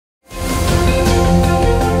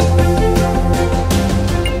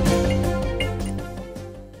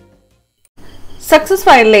Success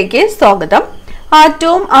ഫയലിലേക്ക് സ്വാഗതം.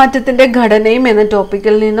 ആറ്റവും ആറ്റത്തിന്റെ ഘടനയും എന്ന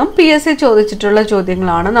ടോപ്പിക്കിൽ നിന്നും PSC ചോദിച്ചിട്ടുള്ള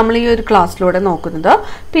ചോദ്യങ്ങളാണ് നമ്മൾ ഈ ഒരു ക്ലാസ്സിലൂടെ നോക്കുന്നത്.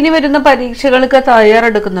 പിന്നെ വരുന്ന പരീക്ഷകൾക്ക്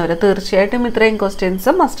തയ്യാറെടുക്കുന്നവർ തീർച്ചയായിട്ടും ഇത്രയും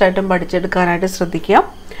ക്വസ്റ്റ്യൻസ് മസ്റ്റായിട്ടും പഠിച്ചെടുക്കാനായിട്ട് ശ്രദ്ധിക്കുക.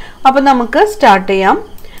 അപ്പോൾ നമുക്ക് സ്റ്റാർട്ട് ചെയ്യാം.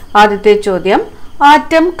 ആദ്യത്തെ ചോദ്യം,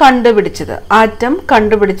 ആറ്റം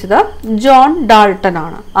കണ്ടുപിടിച്ചത് ജോൺ ഡാൾട്ടൺ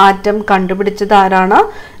ആണ്. ആറ്റം കണ്ടുപിടിച്ചത് ആരാണ്?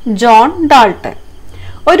 John Dalton.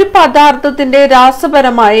 ഒരു പദാർത്ഥത്തിന്റെ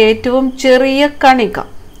രാസപരമായ ഏറ്റവും ചെറിയ കണിക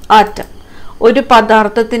ആറ്റം. ഒരു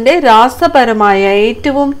പദാർത്ഥത്തിന്റെ രാസപരമായ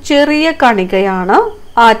ഏറ്റവും ചെറിയ കണികയാണ്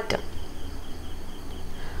ആറ്റം.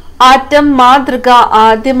 ആറ്റം മാതൃക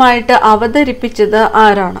ആദ്യമായിട്ട് അവതരിപ്പിച്ചത്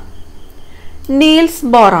ആരാണ്? നീൽസ്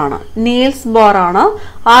ബോർ ആണ്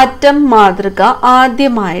ആറ്റം മാതൃക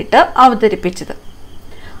ആദ്യമായിട്ട് അവതരിപ്പിച്ചത്.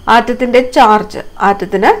 ആറ്റത്തിന്റെ ചാർജ്,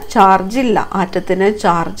 ആറ്റത്തിന് ചാർജ്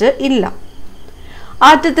ഇല്ല.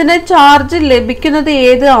 ആറ്റത്തിന് ചാർജ് ലഭിക്കുന്നത്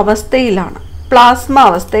ഏത് അവസ്ഥയിലാണ്? പ്ലാസ്മ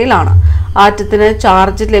അവസ്ഥയിലാണ്. ആറ്റത്തിന്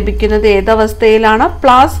ചാർജ് ലഭിക്കുന്നത് ഏതവസ്ഥയിലാണ്?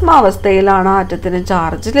 പ്ലാസ്മ അവസ്ഥയിലാണ് ആറ്റത്തിന്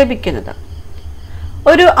ചാർജ് ലഭിക്കുന്നത്.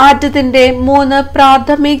 ഒരു ആറ്റത്തിന്റെ 3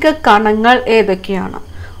 പ്രാഥമിക കണങ്ങൾ ഏതൊക്കെയാണ്?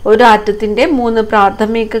 ഒരു ആറ്റത്തിന്റെ 3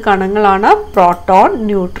 പ്രാഥമിക കണങ്ങളാണ് പ്രോട്ടോൺ,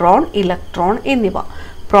 ന്യൂട്രോൺ, ഇലക്ട്രോൺ എന്നിവ.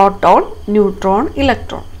 Proton, neutron,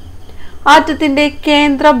 electron. ആറ്റത്തിന്റെ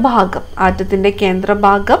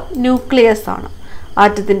കേന്ദ്രഭാഗം ന്യൂക്ലിയസ് ആണ്.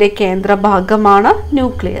 ആറ്റത്തിന്റെ കേന്ദ്രഭാഗമാണ്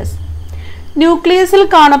ന്യൂക്ലിയസ്. ന്യൂക്ലിയസിൽ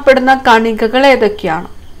കാണപ്പെടുന്ന കണികകൾ ഏതൊക്കെയാണ്?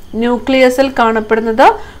 ന്യൂക്ലിയസിൽ കാണപ്പെടുന്നത്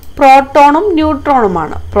പ്രോട്ടോണും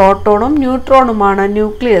ന്യൂട്രോണുമാണ്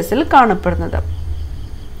ന്യൂക്ലിയസിൽ കാണപ്പെടുന്നത്.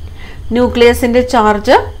 ന്യൂക്ലിയസിന്റെ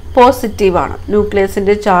ചാർജ് പോസിറ്റീവ് ആണ്.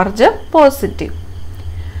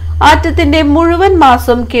 ആറ്റത്തിന്റെ മുഴുവൻ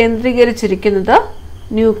മാസ്സും കേന്ദ്രീകരിച്ചിരിക്കുന്നത്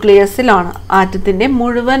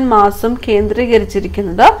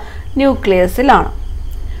ന്യൂക്ലിയസിലാണ്.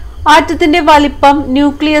 ആറ്റത്തിന്റെ വലിപ്പം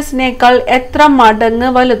ന്യൂക്ലിയസിനേക്കാൾ എത്ര മടങ്ങ്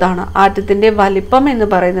വലുതാണ്? ആറ്റത്തിന്റെ വലിപ്പം എന്ന്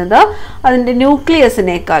പറയുന്നത് അതിന്റെ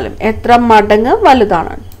ന്യൂക്ലിയസിനേക്കാളും എത്ര മടങ്ങ്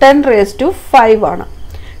വലുതാണ്? 10⁵ ആണ്.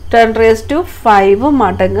 10⁵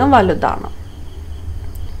 മടങ്ങ് വലുതാണ്.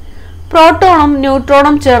 പ്രോട്ടോണും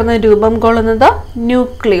ന്യൂട്രോണും ചേർന്ന് രൂപം കൊള്ളുന്നത്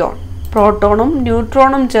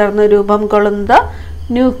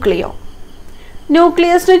ന്യൂക്ലിയോൺ.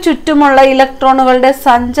 ന്യൂക്ലിയസിന് ചുറ്റുമുള്ള ഇലക്ട്രോണുകളുടെ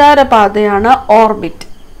സഞ്ചാരപാതയാണ് ഓർബിറ്റ്.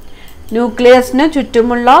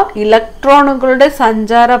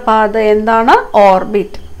 എന്താണ്?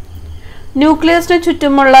 ഓർബിറ്റ്. ന്യൂക്ലിയസിന്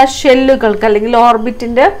ചുറ്റുമുള്ള ഷെല്ലുകൾക്ക് അല്ലെങ്കിൽ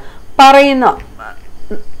ഓർബിറ്റിന്റെ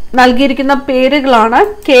നൽകിയിരിക്കുന്ന പേരുകളാണ്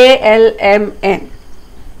KLMN.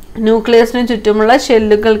 ന്യൂക്ലിയസിന് ചുറ്റുമുള്ള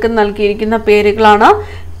ഷെല്ലുകൾക്ക് നൽകിയിരിക്കുന്ന പേരുകളാണ്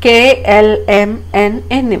KLMN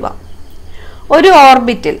എന്നിവ. ഒരു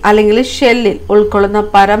ഓർബിറ്റിൽ അല്ലെങ്കിൽ ഷെല്ലിൽ ഉൾക്കൊള്ളുന്ന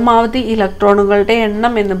പരമാവധി ഇലക്ട്രോണുകളുടെ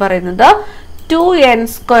എണ്ണം എന്ന് പറയുന്നത്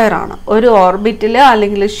 2n² ആണ്. ഒരു ഓർബിറ്റിൽ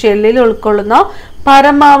അല്ലെങ്കിൽ ഷെല്ലിൽ ഉൾക്കൊള്ളുന്ന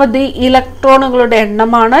പരമാവധി ഇലക്ട്രോണുകളുടെ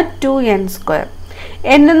എണ്ണമാണ് 2n².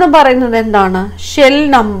 n എന്ന് പറയുന്നത് എന്താണ്? ഷെൽ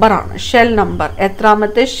നമ്പർ ആണ്.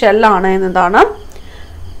 എത്രാമത്തെ ഷെൽ ആണ് എന്നതാണ്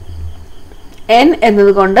n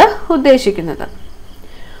എന്നതുകൊണ്ട് ഉദ്ദേശിക്കുന്നത്.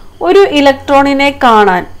 ഒരു ഇലക്ട്രോണിനെ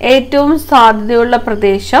കാണാൻ ഏറ്റവും സാധ്യതയുള്ള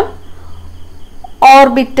പ്രദേശം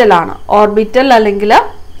ഓർബിറ്റൽ അല്ലെങ്കിൽ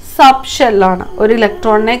സബ് ഷെല്ലാണ്. ഒരു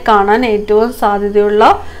ഇലക്ട്രോണിനെ കാണാൻ ഏറ്റവും സാധ്യതയുള്ള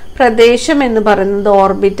പ്രദേശം എന്ന് പറയുന്നത്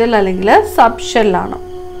ഓർബിറ്റൽ അല്ലെങ്കിൽ സബ് ഷെല്ലാണ്.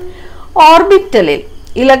 ഓർബിറ്റലിൽ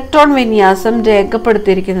ഇലക്ട്രോൺ വിന്യാസം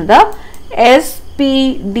രേഖപ്പെടുത്തിയിരിക്കുന്നത്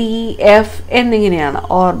SPDF എന്നിങ്ങനെയാണ്.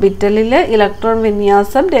 ഓർബിറ്റലിൽ ഇലക്ട്രോൺ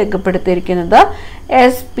വിന്യാസം രേഖപ്പെടുത്തിയിരിക്കുന്നത്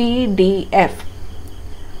SPDF.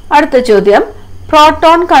 അടുത്ത ചോദ്യം,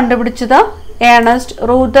 പ്രോട്ടോൺ കണ്ടുപിടിച്ചത് ഏണസ്റ്റ്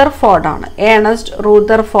റൂദർഫോർഡ്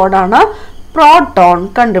ആണ്. പ്രോട്ടോൺ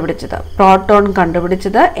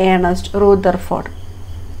കണ്ടുപിടിച്ചത് ഏണസ്റ്റ് റൂദർഫോർഡ്.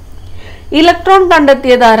 ഇലക്ട്രോൺ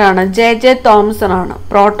കണ്ടെത്തിയത് ആരാണ്? JJ തോംസൺ ആണ്.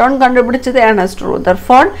 പ്രോട്ടോൺ കണ്ടുപിടിച്ചത് ഏണസ്റ്റ്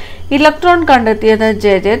റൂദർഫോർഡ്. ഇലക്ട്രോൺ കണ്ടെത്തിയത്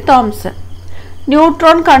JJ തോംസൺ.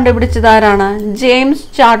 ന്യൂട്രോൺ കണ്ടുപിടിച്ചത് ആരാണ്? ജെയിംസ്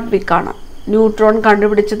ചാഡ്വിക് ആണ്.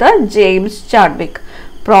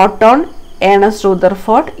 Proton Ernest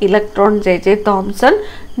Rutherford, electron JJ Thomson,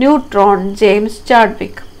 neutron James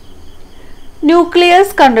Chadwick.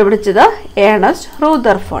 Nucleus കണ്ടുപിടിച്ചത് ഏണസ്റ്റ്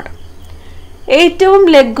റൂദർഫോർഡ്. ഏറ്റവും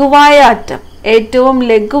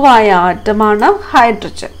ലഘുവായ ആറ്റമാണ്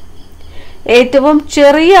ഹൈഡ്രജൻ. ഏറ്റവും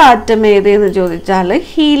ചെറിയ ആറ്റം ഏതെന്ന് ചോദിച്ചാൽ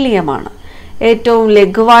ഹീലിയമാണ്. ഏറ്റവും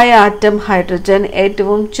ലഘുവായ ആറ്റം ഹൈഡ്രജൻ,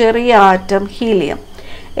 ഏറ്റവും ചെറിയ ആറ്റം ഹീലിയം.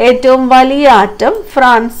 ഏറ്റവും വലിയ ആറ്റം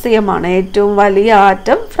ഫ്രാൻസിയമാണ്.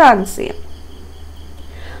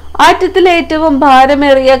 ആറ്റത്തിലെ ഏറ്റവും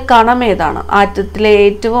ഭാരമേറിയ കണം ഏതാണ്? ആറ്റത്തിലെ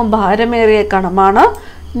ഏറ്റവും ഭാരമേറിയ കണമാണ്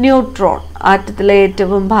ന്യൂട്രോൺ.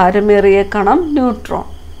 ന്യൂട്രോൺ.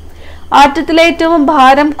 ആറ്റത്തിലെ ഏറ്റവും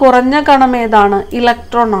ഭാരം കുറഞ്ഞ കണം ഏതാണ്?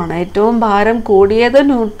 ഇലക്ട്രോൺ ആണ്. ഏറ്റവും ഭാരം കൂടിയത്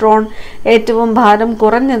ന്യൂട്രോൺ, ഏറ്റവും ഭാരം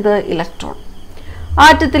കുറഞ്ഞത് ഇലക്ട്രോൺ.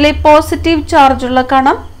 ആറ്റത്തിലെ പോസിറ്റീവ് ചാർജുള്ള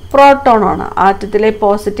കണം പ്രോട്ടോൺ ആണ്. ആറ്റത്തിലെ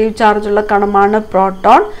പോസിറ്റീവ് ചാർജുള്ള കണമാണ്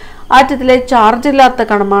പ്രോട്ടോൺ. ആറ്റത്തിലെ ചാർജ് ഇല്ലാത്ത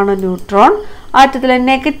കണമാണ് ന്യൂട്രോൺ. ആറ്റത്തിലെ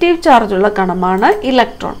നെഗറ്റീവ് ചാർജുള്ള കണമാണ്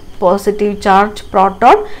electron. Positive charge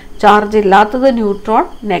proton, charge ഇല്ലാത്തത് ന്യൂട്രോൺ,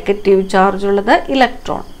 നെഗറ്റീവ് ചാർജ് ഉള്ളത്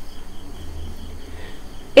ഇലക്ട്രോൺ.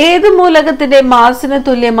 ഏത് മൂലകത്തിന്റെ മാസിന്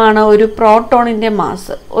തുല്യമാണ് ഒരു പ്രോട്ടോണിന്റെ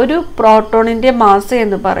മാസ്? ഒരു പ്രോട്ടോണിന്റെ മാസ്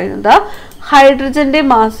എന്ന് പറയുന്നത് ഹൈഡ്രജന്റെ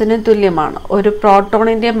മാസിന് തുല്യമാണ്. ഒരു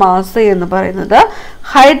പ്രോട്ടോണിന്റെ മാസ് എന്ന് പറയുന്നത്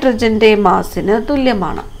ഹൈഡ്രജന്റെ മാസിന്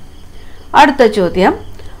തുല്യമാണ്. അടുത്ത ചോദ്യം,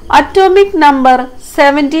 അറ്റോമിക് നമ്പർ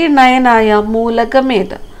 79 ആയ മൂലകം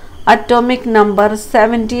ഏത്? അറ്റോമിക് നമ്പർ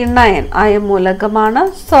 79 ആയ മൂലകമാണ്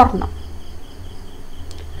സ്വർണം.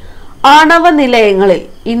 ആണവ നിലയങ്ങളിൽ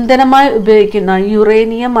ഇന്ധനമായി ഉപയോഗിക്കുന്ന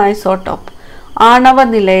യുറേനിയം ഐസോട്ടോപ്പ്. ആണവ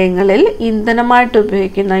നിലയങ്ങളിൽ ഇന്ധനമായിട്ട്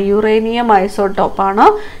ഉപയോഗിക്കുന്ന യുറേനിയം ഐസോട്ടോപ്പാണ്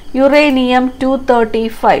യുറേനിയം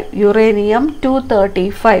 235. യുറേനിയം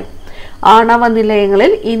 235. ആണവ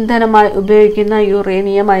നിലയങ്ങളിൽ ഇന്ധനമായി ഉപയോഗിക്കുന്ന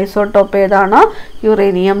യുറേനിയം ഐസോട്ടോപ്പ് ഏതാണ്?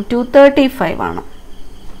 യുറേനിയം 235 ആണ്.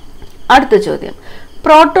 അടുത്ത ചോദ്യം,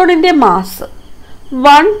 പ്രോട്ടോണിന്റെ മാസ്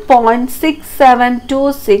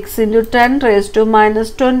 1.6726 ×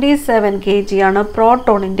 10⁻⁻27 kg ആണ്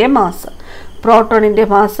പ്രോട്ടോണിന്റെ മാസ്. പ്രോട്ടോണിന്റെ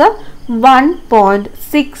mass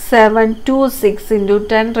 1.6726 ×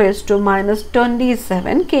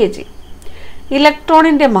 10⁻⁻27 kg.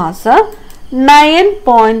 ഇലക്ട്രോണിന്റെ മാസ്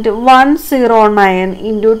 9.109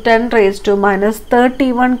 ×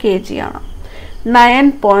 10⁻31 kg ആണ്.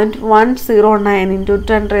 9.109 ×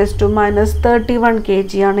 10⁻31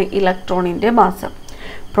 kg ആണ് ഇലക്ട്രോണിന്റെ മാസ്.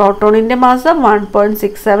 പ്രോട്ടോണിന്റെ mass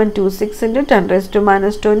 1.6726 ×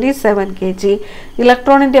 10⁻⁻27 kg.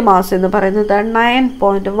 ഇലക്ട്രോണിന്റെ മാസ് എന്ന് പറയുന്നത്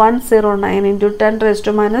 9.109 ×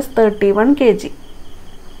 10⁻31 kg.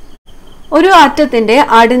 ഒരു ആറ്റത്തിന്റെ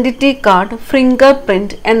ഐഡന്റിറ്റി കാർഡ്, ഫിംഗർ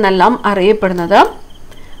പ്രിന്റ് എന്നെല്ലാം അറിയപ്പെടുന്നത്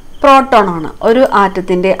പ്രോട്ടോൺ ആണ്. ഒരു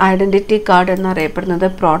ആറ്റത്തിന്റെ ഐഡന്റിറ്റി കാർഡ് എന്നറിയപ്പെടുന്നത്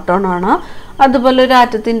പ്രോട്ടോൺ ആണ്. അതുപോലെ ഒരു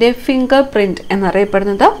ആറ്റത്തിന്റെ ഫിംഗർ പ്രിന്റ്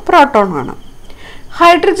എന്നറിയപ്പെടുന്നത് പ്രോട്ടോൺ ആണ്.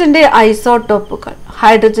 ഹൈഡ്രജന്റെ ഐസോട്ടോപ്പുകൾ.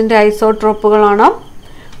 ഹൈഡ്രജന്റെ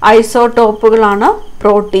ഐസോട്ടോപ്പുകളാണ്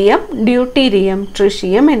പ്രോട്ടിയം, ഡ്യൂട്ടീരിയം,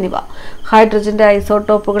 ട്രിഷിയം എന്നിവ. ഹൈഡ്രജന്റെ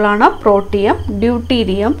ഐസോട്ടോപ്പുകളാണ് പ്രോട്ടിയം,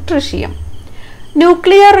 ഡ്യൂട്ടീരിയം, ട്രിഷിയം.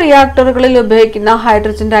 ന്യൂക്ലിയർ റിയാക്ടറുകളിൽ ഉപയോഗിക്കുന്ന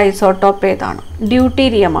ഹൈഡ്രജന്റെ ഐസോട്ടോപ്പ് ഏതാണ്?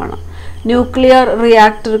 ഡ്യൂട്ടീരിയം ആണ്. ന്യൂക്ലിയർ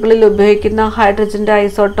റിയാക്ടറുകളിൽ ഉപയോഗിക്കുന്ന ഹൈഡ്രജന്റെ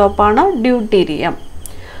ഐസോട്ടോപ്പാണ് ഡ്യൂട്ടീരിയം.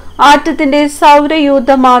 ആറ്റത്തിന്റെ സൗരയൂഥ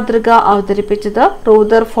മാതൃക അവതരിപ്പിച്ചത്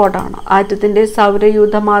റൂദർഫോർഡ് ആണ്. ആറ്റത്തിന്റെ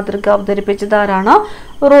സൗരയൂഥ മാതൃക അവതരിപ്പിച്ചത് ആരാണ്?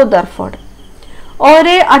 റൂദർഫോർഡ്.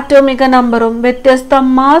 ഒരേ അറ്റോമിക നമ്പറും വ്യത്യസ്ത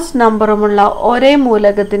മാസ് നമ്പറുമുള്ള ഒരേ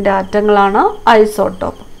മൂലകത്തിന്റെ ആറ്റങ്ങളാണ്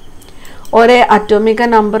ഐസോട്ടോപ്പ്. ഒരേ അറ്റോമിക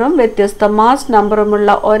നമ്പറും വ്യത്യസ്ത മാസ് നമ്പറുമുള്ള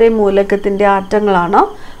ഒരേ മൂലകത്തിന്റെ ആറ്റങ്ങളാണ്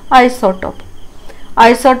ഐസോട്ടോപ്പ്.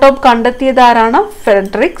 ഐസോട്ടോപ്പ് കണ്ടെത്തിയത് ആരാണ്?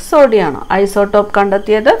 ഫെഡറിക് സോഡി ആണ്. ഐസോട്ടോപ്പ്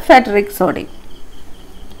കണ്ടെത്തിയത് ഫെഡറിക് സോഡി.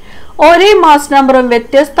 ഒരേ മാസ് നമ്പറും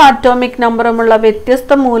വ്യത്യസ്ത അറ്റോമിക് നമ്പറുമുള്ള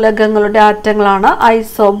വ്യത്യസ്ത മൂലകങ്ങളുടെ ആറ്റങ്ങളാണ്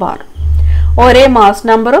ഐസോബാർ. ഒരേ മാസ്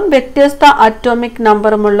നമ്പറും വ്യത്യസ്ത അറ്റോമിക്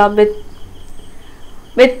നമ്പറുമുള്ള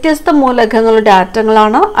വ്യത്യസ്ത മൂലകങ്ങളുടെ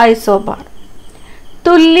ആറ്റങ്ങളാണ് ഐസോബാർ.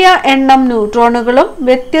 തുല്യ എണ്ണം ന്യൂട്രോണുകളും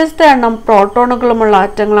വ്യത്യസ്ത എണ്ണം പ്രോട്ടോണുകളുമുള്ള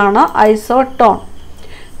ആറ്റങ്ങളാണ് ഐസോട്ടോൺ.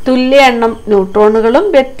 തുല്യ എണ്ണം ന്യൂട്രോണുകളും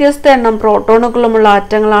വ്യത്യസ്ത എണ്ണം പ്രോട്ടോണുകളുമുള്ള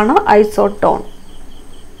ആറ്റങ്ങളാണ് ഐസോട്ടോൺ.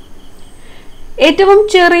 ഏറ്റവും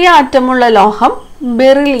ചെറിയ ആറ്റമുള്ള ലോഹം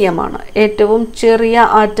ബെറിലിയമാണ്. ഏറ്റവും ചെറിയ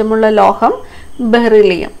ആറ്റമുള്ള ലോഹം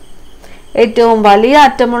ബെറിലിയം. ഏറ്റവും വലിയ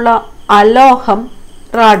ആറ്റമുള്ള അലോഹം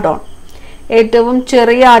റാഡോൺ. ഏറ്റവും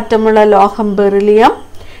ചെറിയ ആറ്റമുള്ള ലോഹം ബെറിലിയം.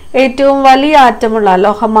 ഏറ്റവും വലിയ ആറ്റമുള്ള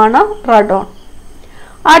അലോഹമാണ് റാഡോൺ.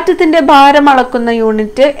 ആറ്റത്തിന്റെ ഭാരം അളക്കുന്ന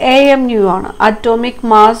യൂണിറ്റ് AMU ആണ്. Atomic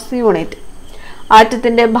mass unit.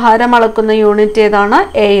 ആറ്റത്തിന്റെ ഭാരം അളക്കുന്ന യൂണിറ്റ് ഏതാണ്?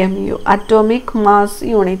 AMU, atomic mass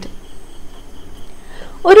unit.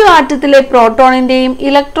 ഒരു ആറ്റത്തിലെ പ്രോട്ടോണിന്റെയും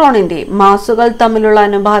ഇലക്ട്രോണിന്റെയും മാസുകൾ തമ്മിലുള്ള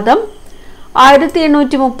അനുപാതം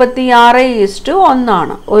 1836:1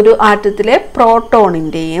 ആണ്. ഒരു ആറ്റത്തിലെ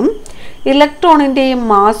പ്രോട്ടോണിന്റെയും ഇലക്ട്രോണിന്റെയും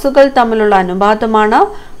മാസുകൾ തമ്മിലുള്ള അനുപാതമാണ്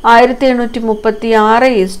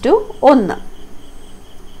 1836:1.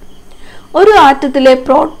 ഒരു ആറ്റത്തിലെ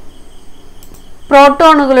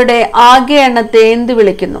പ്രോട്ടോണുകളുടെ ആകെ എണ്ണത്തെ എന്ത്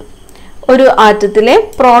വിളിക്കുന്നു? ഒരു ആറ്റത്തിലെ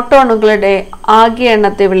പ്രോട്ടോണുകളുടെ ആകെ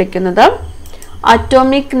എണ്ണത്തെ വിളിക്കുന്നത്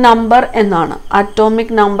അറ്റോമിക് നമ്പർ എന്നാണ്.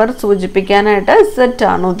 അറ്റോമിക് നമ്പർ സൂചിപ്പിക്കാനായിട്ട് Z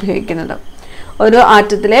ആണ് ഉപയോഗിക്കുന്നത്. ഒരു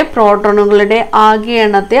ആറ്റത്തിലെ പ്രോട്ടോണുകളുടെ ആകെ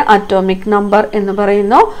എണ്ണത്തെ അറ്റോമിക് നമ്പർ എന്ന്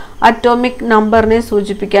പറയുന്നു. അറ്റോമിക് നമ്പറിനെ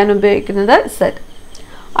സൂചിപ്പിക്കാൻ ഉപയോഗിക്കുന്നത് Z.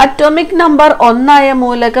 അറ്റോമിക് നമ്പർ 1 ആയ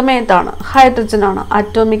മൂലകം ഏതാണ്? ഹൈഡ്രജൻ ആണ്.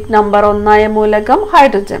 അറ്റോമിക് നമ്പർ 1 ആയ മൂലകം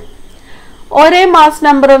ഹൈഡ്രജൻ. ഒരേ മാസ്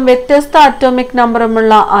നമ്പറും വ്യത്യസ്ത അറ്റോമിക്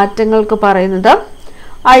നമ്പറുമുള്ള ആറ്റങ്ങൾക്ക് പറയുന്നത്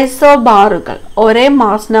ഐസോബാറുകൾ. ഒരേ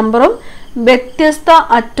മാസ് നമ്പറും വ്യത്യസ്ത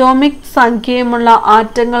അറ്റോമിക് സംഖ്യയുമുള്ള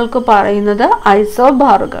ആറ്റങ്ങൾക്ക് പറയുന്നത്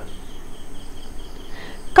ഐസോബാറുകൾ.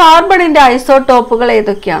 കാർബണിന്റെ ഐസോടോപ്പുകൾ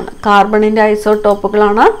ഏതൊക്കെയാണ്? കാർബണിന്റെ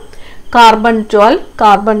ഐസോടോപ്പുകളാണ് കാർബൺ 12,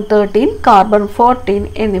 കാർബൺ 13, കാർബൺ 14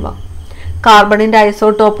 എന്നിവ. കാർബണിന്റെ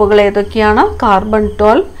ഐസോടോപ്പുകൾ ഏതൊക്കെയാണ്? Carbon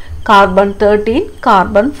 12, carbon 13,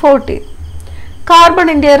 carbon 14.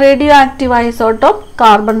 കാർബണിന്റെ radio active isotope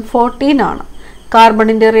carbon 14 ആണ്.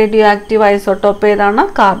 കാർബണിന്റെ റേഡിയോ ആക്റ്റീവ് ഐസോടോപ്പ് ഏതാണ്?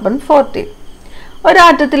 കാർബൺ 14.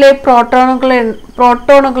 ഒരാറ്റത്തിലെ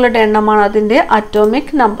പ്രോട്ടോണുകളുടെ എണ്ണമാണ് അതിന്റെ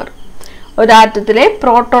അറ്റോമിക് നമ്പർ. ഒരാറ്റത്തിലെ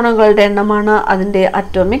പ്രോട്ടോണുകളുടെ എണ്ണമാണ് അതിന്റെ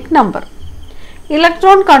അറ്റോമിക് നമ്പർ.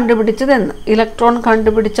 ഇലക്ട്രോൺ കണ്ടുപിടിച്ചതെന്ന്? ഇലക്ട്രോൺ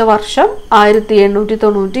കണ്ടുപിടിച്ച വർഷം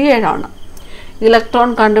 1897 ആണ്. ഇലക്ട്രോൺ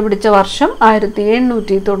കണ്ടുപിടിച്ച വർഷം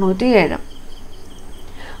 1897.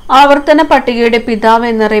 ആവർത്തന പട്ടികയുടെ പിതാവ്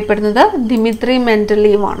എന്നറിയപ്പെടുന്നത് ദിമിത്രി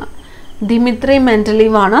മെൻഡലീവ് ആണ്. ദിമിത്രി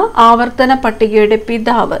മെൻഡലീവ് ആണ് ആവർത്തന പട്ടികയുടെ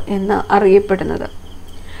പിതാവ് എന്ന് അറിയപ്പെടുന്നത്.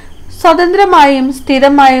 സ്വതന്ത്രമായും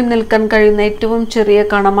സ്ഥിരമായും നിൽക്കാൻ കഴിയുന്ന ഏറ്റവും ചെറിയ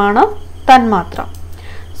കണമാണ് തന്മാത്ര.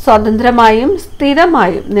 സ്വതന്ത്രമായും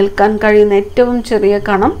സ്ഥിരമായും നിൽക്കാൻ കഴിയുന്ന ഏറ്റവും ചെറിയ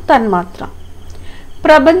കണം തന്മാത്ര.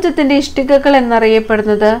 പ്രപഞ്ചത്തിന്റെ ഇഷ്ടികകൾ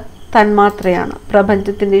എന്നറിയപ്പെടുന്നത് തന്മാത്രയാണ്.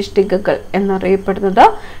 പ്രപഞ്ചത്തിന്റെ ഇഷ്ടികകൾ എന്നറിയപ്പെടുന്നത്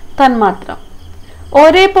തന്മാത്ര.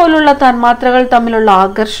 ഒരേപോലുള്ള തന്മാത്രകൾ തമ്മിലുള്ള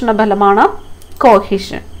ആകർഷണ ബലമാണ്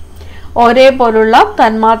കോഹിഷൻ. ഒരേപോലുള്ള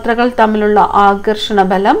തന്മാത്രകൾ തമ്മിലുള്ള ആകർഷണ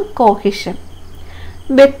ബലം കോഹിഷൻ.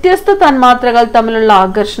 വ്യത്യസ്ത തന്മാത്രകൾ തമ്മിലുള്ള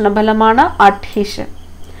ആകർഷണ ബലമാണ് അഡ്ഹീഷൻ.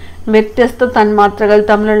 വ്യത്യസ്ത തന്മാത്രകൾ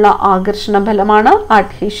തമ്മിലുള്ള ആകർഷണ ബലമാണ്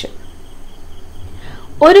അഡ്ഹീഷൻ.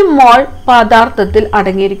 ഒരു മോൾ പദാർത്ഥത്തിൽ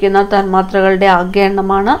അടങ്ങിയിരിക്കുന്ന തന്മാത്രകളുടെ ആകെ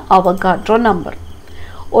എണ്ണമാണ് അവഗാഡ്രോ നമ്പർ.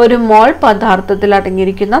 ഒരു മോൾ പദാർത്ഥത്തിൽ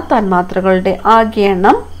അടങ്ങിയിരിക്കുന്ന തന്മാത്രകളുടെ ആകെ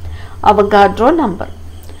എണ്ണം അവഗാഡ്രോ നമ്പർ.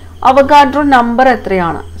 അവഗാഡ്രോ നമ്പർ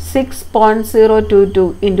എത്രയാണ്? 6.022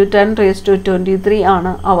 × 10⁻23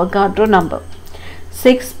 ആണ് അവഗാഡ്രോ നമ്പർ.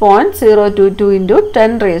 6.022 ×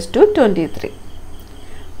 10⁻23.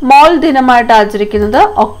 മോൾ ദിനമായിട്ട് ആചരിക്കുന്നത്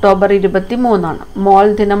ഒക്ടോബർ 23 ആണ്. മോൾ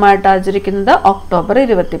ദിനമായിട്ട് ആചരിക്കുന്നത് ഒക്ടോബർ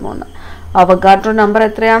 23. അവഗാഡ്രോ നമ്പർ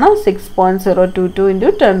എത്രയാണ്? 6.022 ×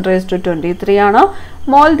 10⁻23 ആണ്.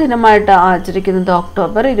 മോൾ ദിനമായിട്ട് ആചരിക്കുന്നത്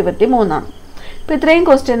ഒക്ടോബർ 23 ആണ്. അപ്പോൾ ഇത്രയും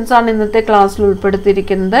ക്വസ്റ്റ്യൻസ് ആണ് ഇന്നത്തെ ക്ലാസ്സിൽ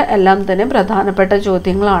ഉൾപ്പെടുത്തിയിരിക്കുന്നത്. എല്ലാം തന്നെ പ്രധാനപ്പെട്ട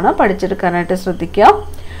ചോദ്യങ്ങളാണ്. പഠിച്ചെടുക്കാനായിട്ട് ശ്രദ്ധിക്കുക.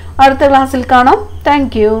 അടുത്ത ക്ലാസ്സിൽ കാണാം.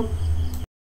 Thank you.